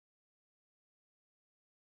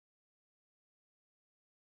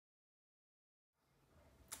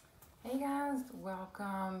Hey guys,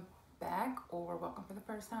 welcome back or welcome for the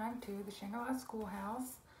first time to the Shangri-La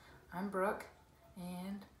Schoolhouse. I'm Brooke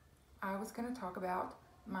and I was going to talk about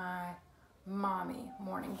my mommy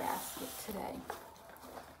morning basket today.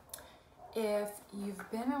 If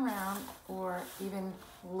you've been around or even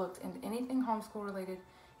looked into anything homeschool related,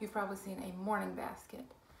 you've probably seen a morning basket.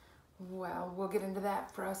 Well, we'll get into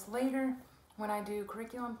that for us later when I do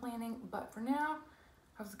curriculum planning, but for now,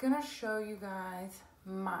 I was gonna show you guys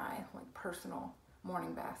my personal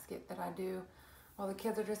morning basket that I do while the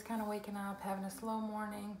kids are just kind of waking up, having a slow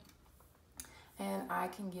morning, and I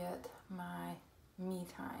can get my me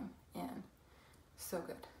time in. So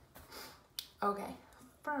good. Okay,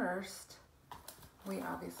 first, we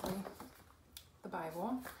obviously, the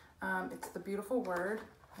Bible. It's the beautiful word,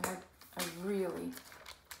 and I really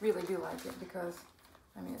do like it because,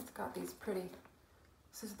 I mean, it's got these pretty,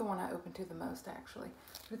 this is the one I open to the most actually,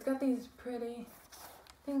 but it's got these pretty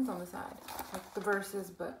things on the side, like the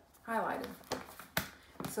verses, but highlighted.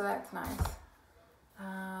 So that's nice.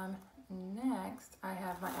 Next, I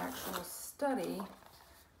have my actual study,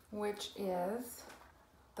 which is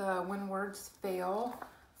the When Words Fail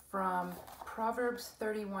from Proverbs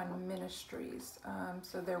 31 Ministries.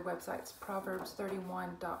 So their website's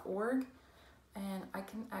proverbs31.org, and I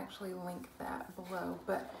can actually link that below,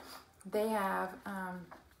 but they have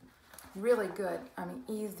really good, I mean,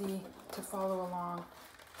 easy to follow along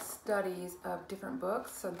studies of different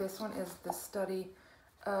books. So this one is the study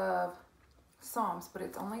of Psalms, but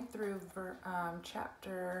it's only through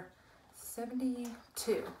chapter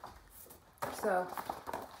 72. So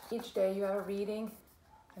each day you have a reading,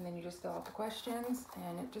 and then you just fill out the questions,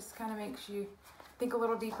 and it just kind of makes you think a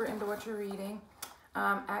little deeper into what you're reading.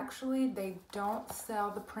 Actually, they don't sell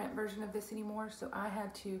the print version of this anymore, so I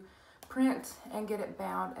had to print and get it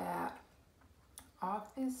bound at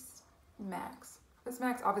Office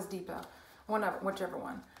Depot, whichever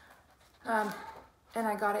one. And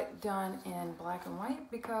I got it done in black and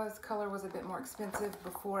white because color was a bit more expensive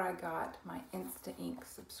before I got my Insta Ink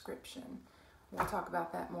subscription. We'll talk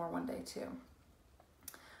about that more one day too.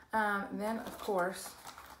 Then, of course,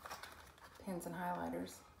 pens and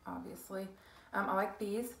highlighters, obviously. I like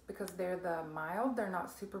these because they're mild. They're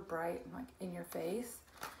not super bright, like in your face.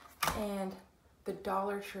 And the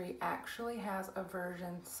Dollar Tree actually has a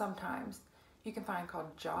version sometimes you can find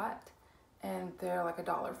called Jot, and they're like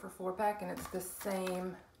 $1 for 4-pack, and it's the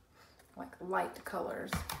same like light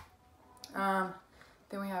colors.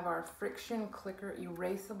 Then we have our friction clicker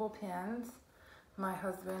erasable pens. My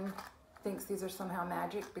husband thinks these are somehow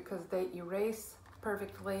magic because they erase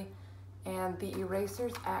perfectly, and the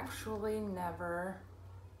erasers actually never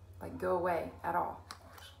go away at all.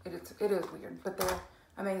 It is weird, but they're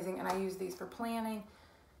amazing, and I use these for planning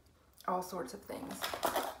all sorts of things.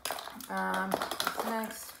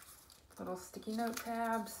 Next, little sticky note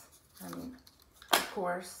tabs, I mean, of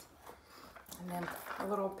course, and then a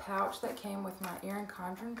little pouch that came with my Erin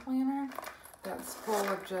Condren planner that's full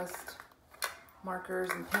of just markers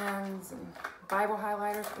and pens and Bible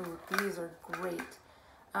highlighters. Ooh, these are great.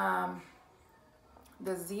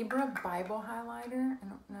 The Zebra Bible highlighter, I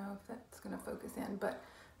don't know if that's gonna focus in, but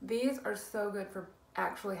these are so good for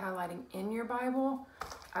actually highlighting in your Bible.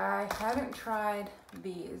 I haven't tried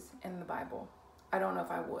these in the Bible. I don't know if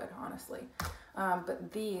I would, honestly.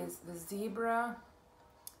 But these, the Zebra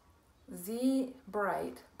Z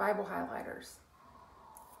Bright Bible highlighters,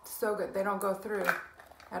 so good. They don't go through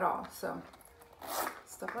at all. So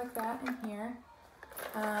stuff like that in here.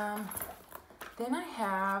 Then I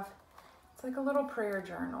have, it's like a little prayer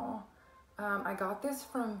journal. I got this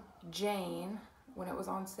from Jane when it was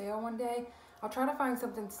on sale one day. I'll try to find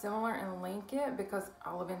something similar and link it because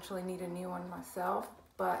I'll eventually need a new one myself,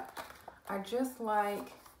 but I just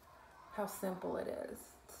like how simple it is.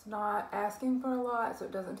 It's not asking for a lot, so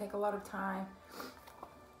it doesn't take a lot of time.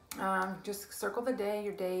 Just circle the day,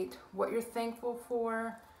 your date, what you're thankful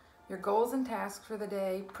for, your goals and tasks for the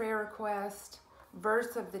day, prayer request,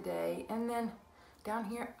 verse of the day, and then down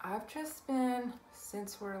here, I've just been,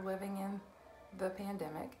 since we're living in the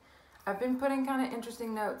pandemic, I've been putting kind of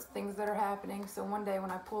interesting notes, things that are happening, so one day when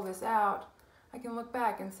I pull this out, I can look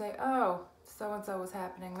back and say, oh, so-and-so was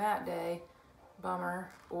happening that day, bummer,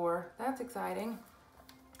 or that's exciting.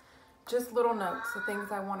 Just little notes, the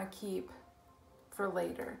things I want to keep for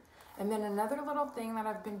later. And then another little thing that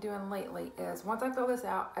I've been doing lately is once I fill this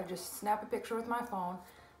out, I just snap a picture with my phone.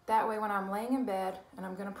 That way when I'm laying in bed and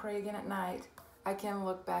I'm going to pray again at night, I can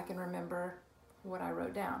look back and remember what I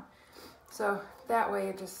wrote down. So that way,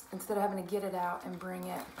 it just, instead of having to get it out and bring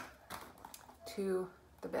it to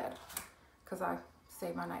the bed, because I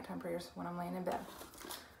save my nighttime prayers when I'm laying in bed.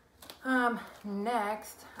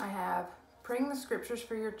 Next, I have praying the scriptures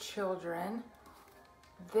for your children.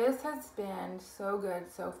 This has been so good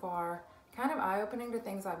so far. Kind of eye-opening to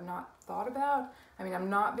things I've not thought about. I mean, I'm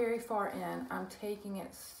not very far in. I'm taking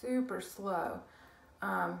it super slow.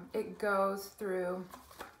 It goes through,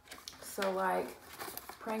 so like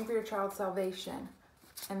praying for your child's salvation.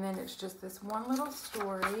 And then it's just this one little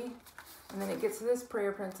story. And then it gets to this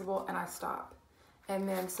prayer principle and I stop. And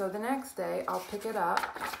then so the next day I'll pick it up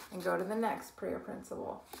and go to the next prayer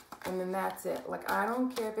principle. And then that's it. Like, I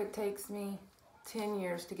don't care if it takes me 10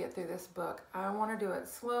 years to get through this book. I want to do it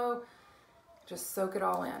slow, just soak it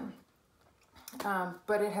all in.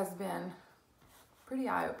 But it has been pretty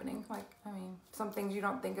eye-opening. Like, I mean, some things you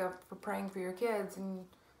don't think of for praying for your kids, and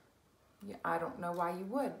I don't know why you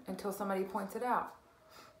would until somebody points it out.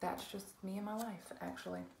 That's just me and my life,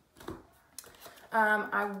 actually.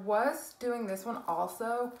 I was doing this one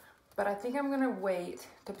also, but I think I'm going to wait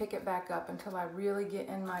to pick it back up until I really get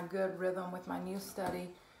in my good rhythm with my new study,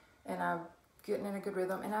 and I'm getting in a good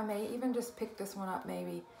rhythm. And I may even just pick this one up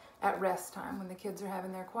maybe at rest time when the kids are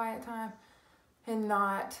having their quiet time, and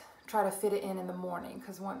not try to fit it in the morning,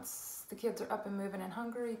 because once the kids are up and moving and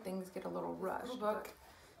hungry, things get a little rushed. Book.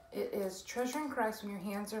 It is Treasuring Christ When Your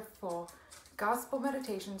Hands Are Full, Gospel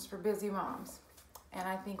Meditations for Busy Moms. And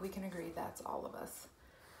I think we can agree that's all of us.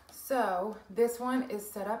 So this one is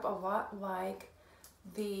set up a lot like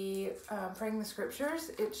the Praying the Scriptures.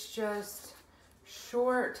 It's just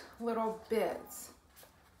short little bits.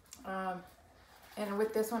 And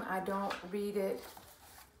with this one, I don't read it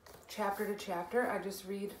chapter to chapter. I just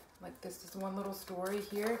read, like, this is one little story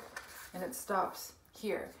here, and it stops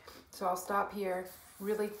here. So I'll stop here,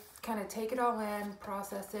 really kind of take it all in,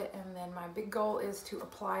 process it, and then my big goal is to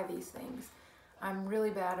apply these things. I'm really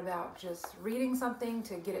bad about just reading something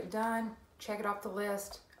to get it done, check it off the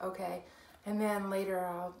list, okay, and then later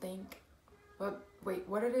I'll think, well, wait,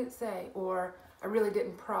 what did it say? Or I really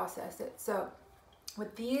didn't process it. So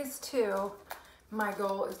with these two, my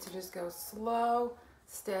goal is to just go slow,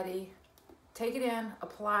 steady, take it in,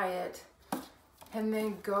 apply it, and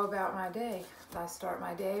then go about my day. I start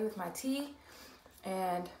my day with my tea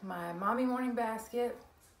and my mommy morning basket.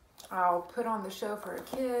 I'll put on the show for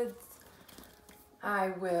the kids. I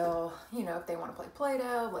will, you know, if they want to play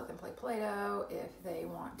Play-Doh, let them play Play-Doh. If they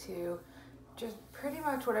want to, just pretty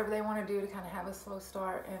much whatever they want to do to kind of have a slow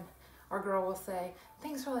start. And our girl will say,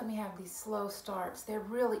 thanks for letting me have these slow starts. They're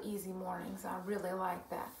really easy mornings. I really like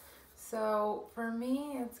that. So for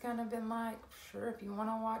me, it's kind of been like, sure, if you want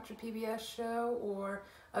to watch a PBS show or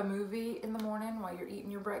a movie in the morning while you're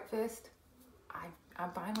eating your breakfast,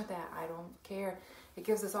 I'm fine with that. I don't care. It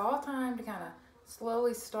gives us all time to kind of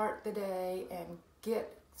slowly start the day and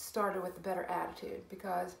get started with a better attitude,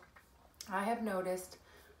 because I have noticed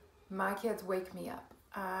my kids wake me up.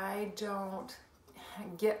 I don't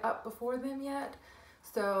get up before them yet,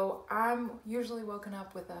 so I'm usually woken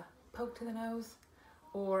up with a poke to the nose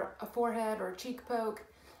or a forehead or a cheek poke,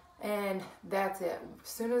 and that's it. As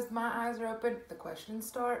soon as my eyes are open, the questions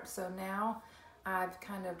start. So now I've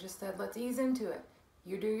kind of just said, let's ease into it.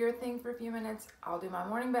 You do your thing for a few minutes, I'll do my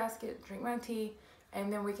morning basket, drink my tea,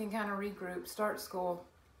 and then we can kind of regroup, start school,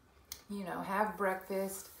 you know, have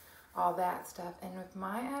breakfast, all that stuff. And if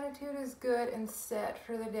my attitude is good and set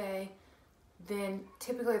for the day, then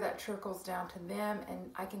typically that trickles down to them, and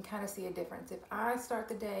I can kind of see a difference. If I start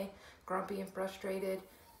the day grumpy and frustrated,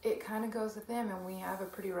 it kind of goes with them and we have a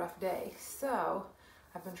pretty rough day. So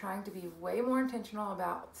I've been trying to be way more intentional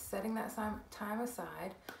about setting that time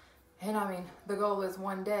aside. And I mean, the goal is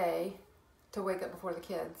one day to wake up before the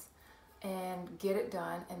kids and get it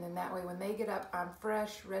done. And then that way when they get up, I'm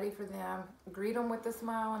fresh, ready for them, greet them with a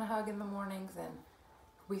smile and a hug in the mornings, and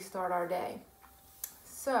we start our day.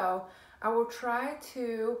 So I will try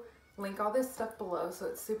to link all this stuff below so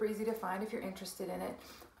it's super easy to find if you're interested in it.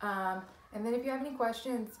 And then if you have any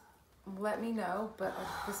questions, let me know. But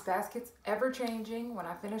this basket's ever changing. When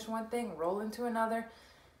I finish one thing, roll into another.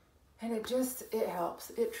 And it helps.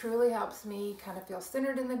 It truly helps me kind of feel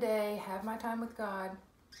centered in the day, have my time with God,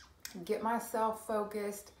 get myself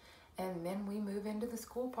focused, and then we move into the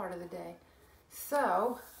school part of the day.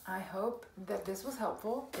 So I hope that this was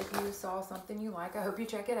helpful. If you saw something you like, I hope you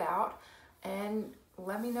check it out. And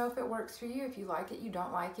let me know if it works for you, if you like it, you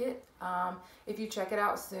don't like it. If you check it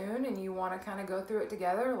out soon and you want to kind of go through it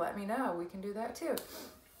together, let me know. We can do that too.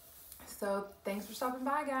 So thanks for stopping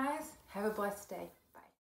by, guys. Have a blessed day.